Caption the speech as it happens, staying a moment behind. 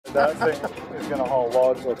That thing is going to haul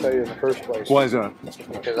logs, I'll tell you, in the first place. Why is that?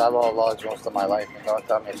 Because I've hauled logs most of my life, and don't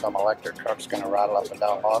tell me some electric truck's going to rattle up and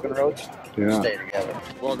down logging roads. Yeah. Stay together.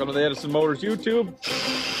 Welcome to the Edison Motors YouTube.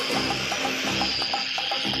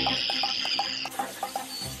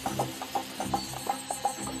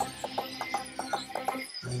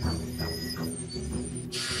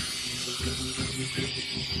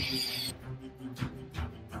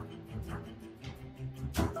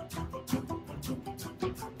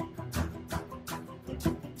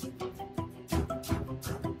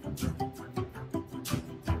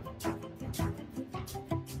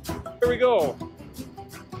 Here we go.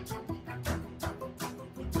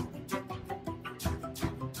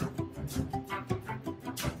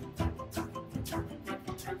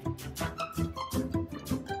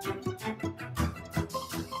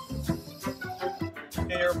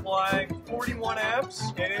 Okay, you're applying 41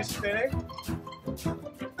 amps. It is spinning.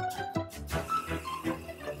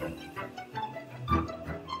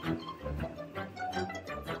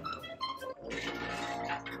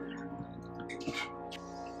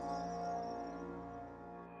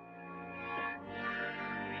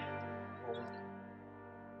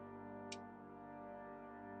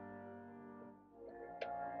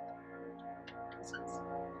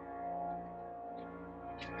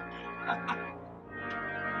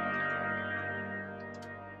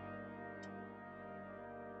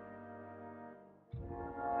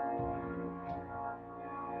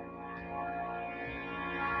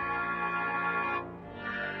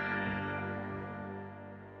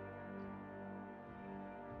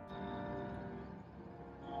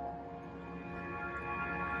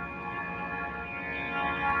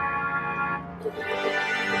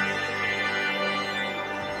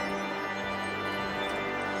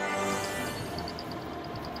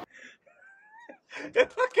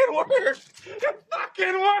 It fucking works! It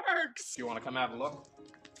fucking works! You want to come have a look?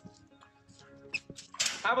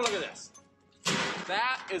 Have a look at this.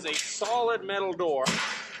 That is a solid metal door.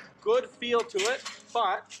 Good feel to it,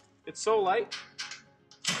 but it's so light,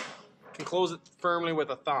 you can close it firmly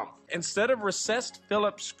with a thumb. Instead of recessed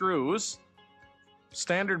Phillips screws,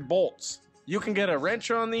 standard bolts. You can get a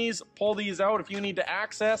wrench on these, pull these out if you need to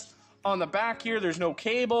access. On the back here, there's no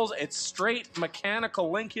cables. It's straight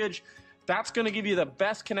mechanical linkage. That's going to give you the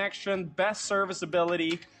best connection, best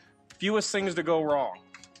serviceability, fewest things to go wrong.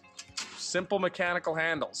 Simple mechanical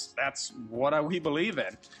handles. That's what we believe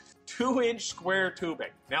in. 2-inch square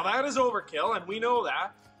tubing. Now that is overkill, and we know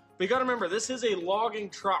that. But you got to remember, this is a logging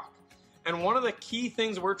truck. And one of the key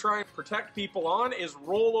things we're trying to protect people on is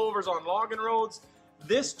rollovers on logging roads.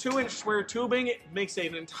 This 2-inch square tubing makes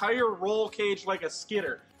an entire roll cage like a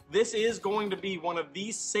skidder. This is going to be one of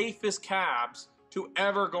the safest cabs to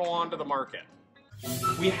ever go onto the market.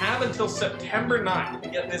 We have until September 9th to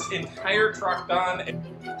get this entire truck done.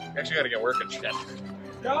 Actually gotta get working shit.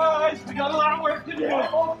 Guys, we got a lot of work to do.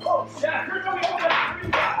 Yeah, we're coming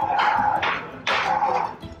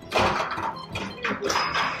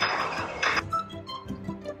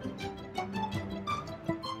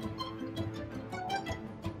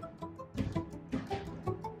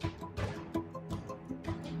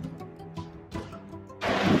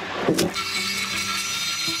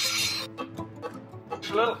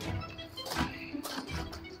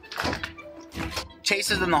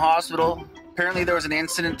Chace is in the hospital. Apparently there was an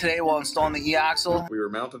incident today while installing the E-axle. We were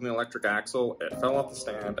mounting the electric axle, it fell off the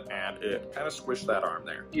stand, and it kind of squished that arm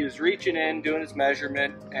there. He was reaching in, doing his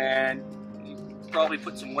measurement, and he probably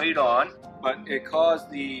put some weight on, but it caused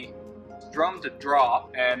the drum to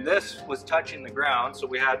drop, and this was touching the ground, so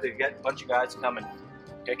we had to get a bunch of guys to come and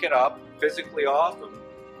pick it up, physically off him.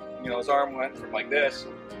 You know, his arm went from like this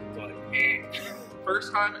to like,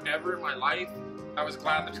 First time ever in my life, I was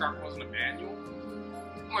glad the truck wasn't a manual.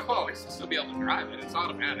 I'm like, well, at least I'll still be able to drive it. It's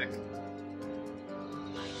automatic.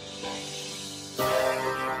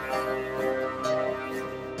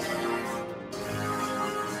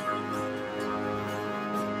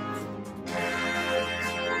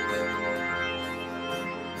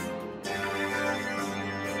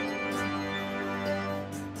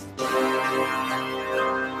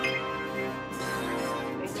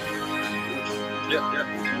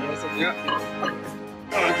 yeah.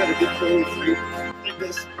 Oh, I've got a good phone for you. Like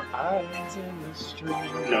this. Eyes in the street.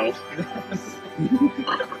 No.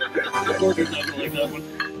 Gordon doesn't like that one.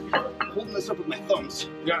 I'm holding this up with my thumbs.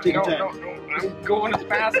 No, I'm going as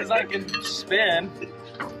fast as I can spin.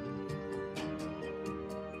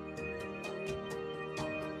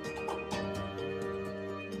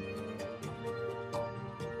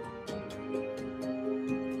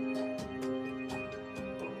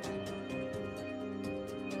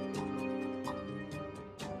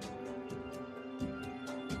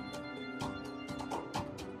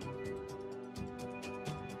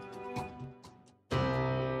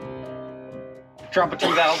 drop a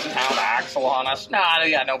 2,000 pound axle on us. Nah,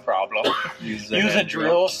 yeah, no problem. Use a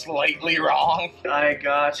drill slightly wrong. I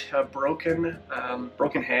got a broken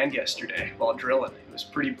hand yesterday while drilling. It was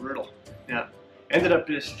pretty brutal. Yeah. Ended up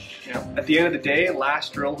just, at the end of the day,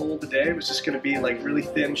 last drill hole of the day was just going to be like really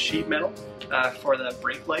thin sheet metal for the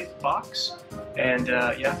brake light box. And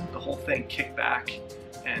yeah, the whole thing kicked back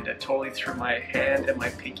and totally threw my hand and my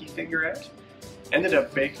pinky finger out. Ended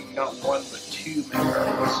up making not one but 2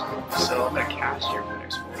 membranes. So I'm going to cast here for the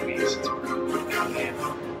next 4 weeks. It's pretty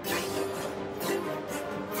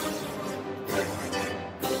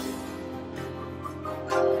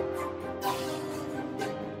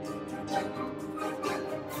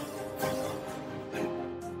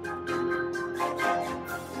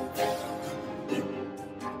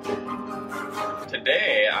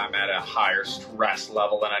Today, I'm at a higher stress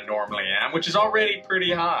level than I normally am, which is already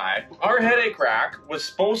pretty high. Our headache rack was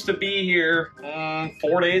supposed to be here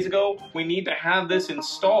 4 days ago. We need to have this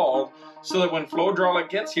installed so that when Flowdraulic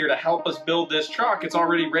gets here to help us build this truck, it's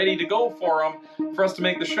already ready to go for us to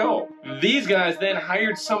make the show. These guys then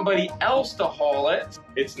hired somebody else to haul it.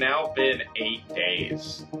 It's now been 8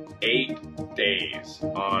 days. 8 days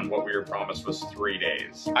on what we were promised was 3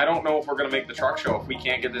 days. I don't know if we're gonna make the truck show if we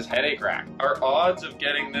can't get this headache rack. Our odds of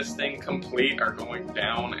getting this thing complete are going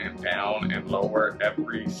down and lower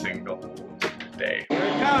every single day. Here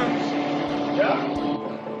it comes. Yeah.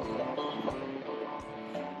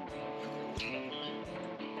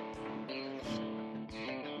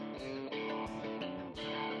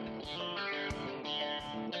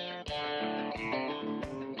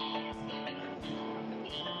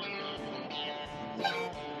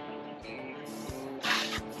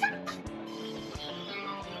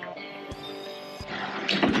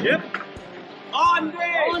 Yep. On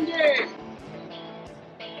day! On day!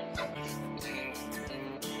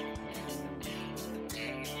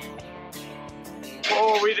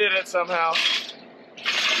 Oh, we did it somehow.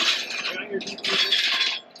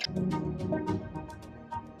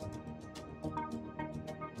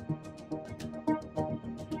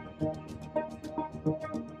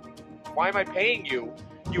 Why am I paying you?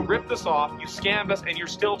 You ripped us off, you scammed us, and you're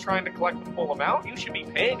still trying to collect the full amount? You should be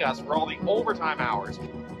paying us for all the overtime hours.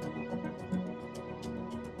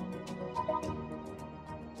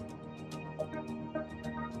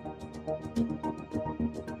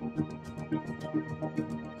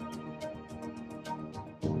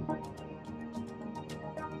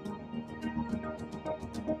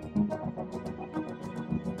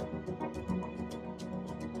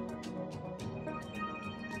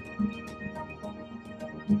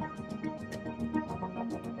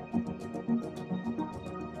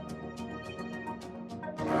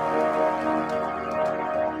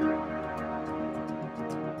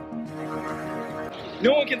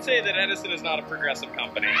 No one can say that Edison is not a progressive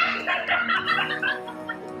company.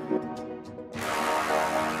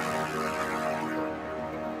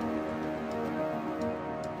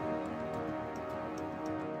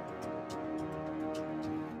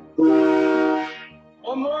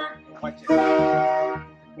 One more. My turn.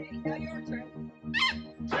 Now your turn.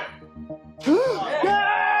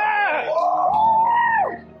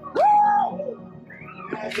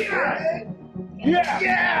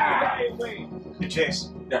 Yeah! Hey, Chase.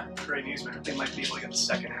 Yeah. Great news, man. They might be able to get the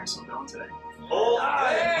second axle going today. Oh,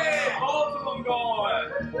 hey! Both of them going!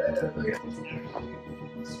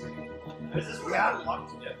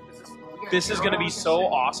 This is going to be so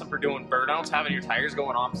awesome for doing burnouts, having your tires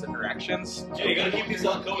going opposite directions. Yeah, you gotta keep these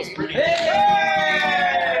on coast pretty. Hey!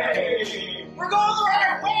 We're going the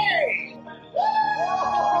right way!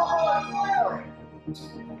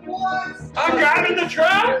 What? I'm driving the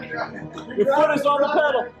truck! Your foot is on the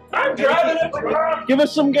pedal. I'm driving the truck! Give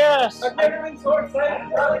us some gas. I've never been so excited.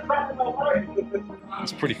 I'm really cracking my life.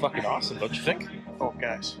 It's pretty fucking awesome, don't you think? Oh,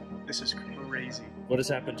 guys, this is crazy. What has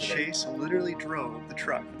happened today? Chase literally drove the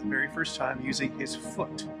truck for the very first time using his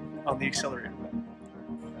foot on the accelerator.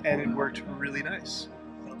 And it worked really nice.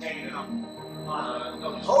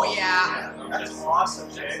 Oh yeah! That's awesome,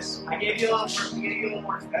 Chase. I gave you a little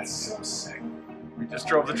more. That's so sick. We just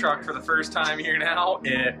drove the truck for the first time here now.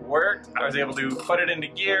 It worked. I was able to put it into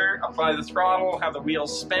gear, apply the throttle, have the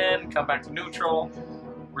wheels spin, come back to neutral.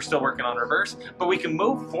 We're still working on reverse, but we can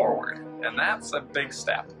move forward, and that's a big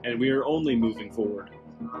step. And we are only moving forward.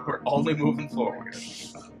 We're only moving forward.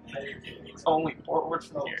 It's only forward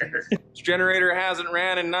from here. This generator hasn't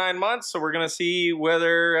ran in 9 months, so we're gonna see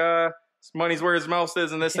whether money's where his mouth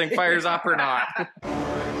is and this thing fires up or not.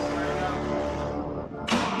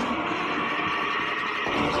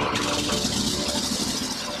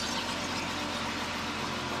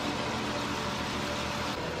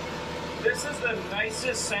 This is the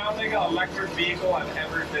nicest sounding electric vehicle I've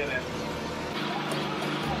ever been in.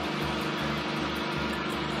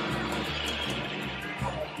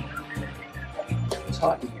 It's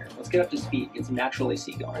hot in here. Let's get up to speed. Get some natural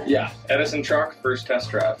AC going. Yeah, Edison truck, first test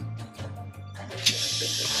drive.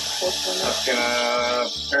 That's gonna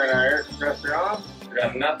turn our air compressor on. We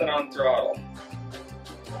got nothing on throttle.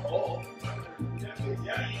 Oh. You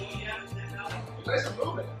guys are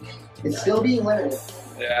moving. It's still being limited.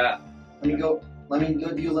 Yeah. Let me go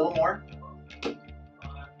do a little more.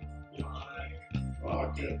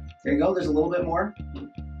 Oh, good. There you go. There's a little bit more.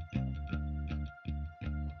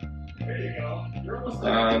 There you go. You're almost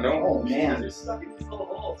No. Oh man. You're stuck in these little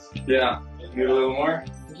holes. Yeah. Need a little more? I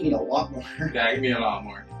think you need a lot more. Yeah, give me a lot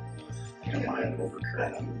more. Come on,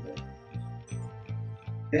 overcurrent a little bit.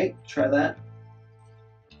 Okay, try that.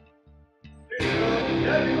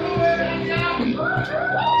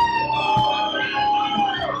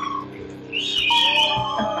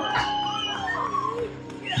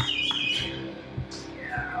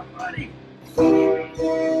 Yeah, buddy.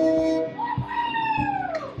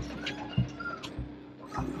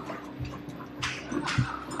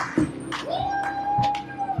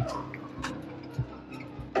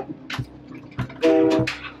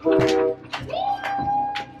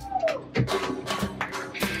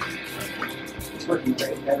 It's working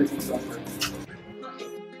great. Everything's going great.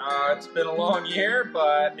 It's been a long year,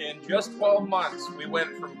 but in just 12 months, we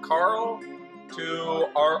went from Carl to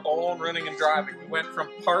our own running and driving. We went from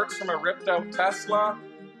parts from a ripped out Tesla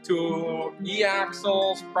to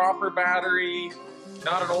e-axles, proper battery,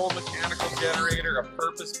 not an old mechanical generator, a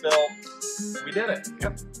purpose-built. We did it.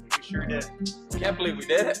 Yep, we sure did. I can't believe we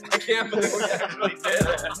did it. I can't believe we actually did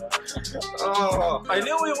it. Oh, I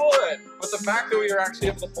knew we would, but the fact that we were actually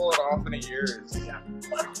able to pull it off in a year is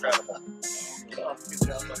incredible. Oh, good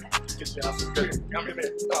job, buddy. Good job. Good. Come here.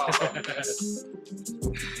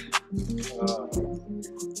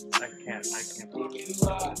 I can't believe it.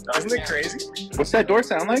 Isn't it crazy? What's that door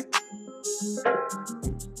sound like?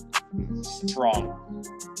 Strong.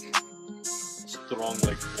 Strong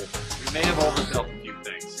like this. We may have overbuilt a few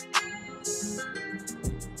things.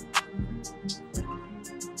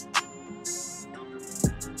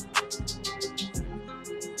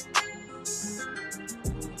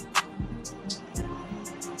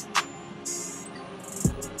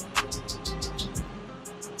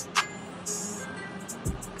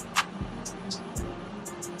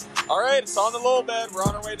 All right, it's on the low bed. We're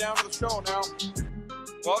on our way down to the show now.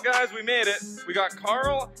 Well, guys, we made it. We got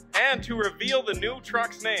Carl, and to reveal the new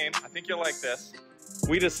truck's name, I think you'll like this,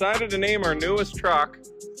 we decided to name our newest truck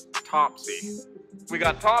Topsy. We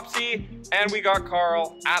got Topsy, and we got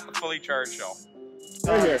Carl at the Fully Charged show.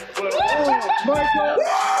 Right here.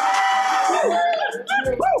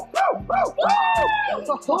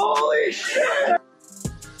 Holy shit!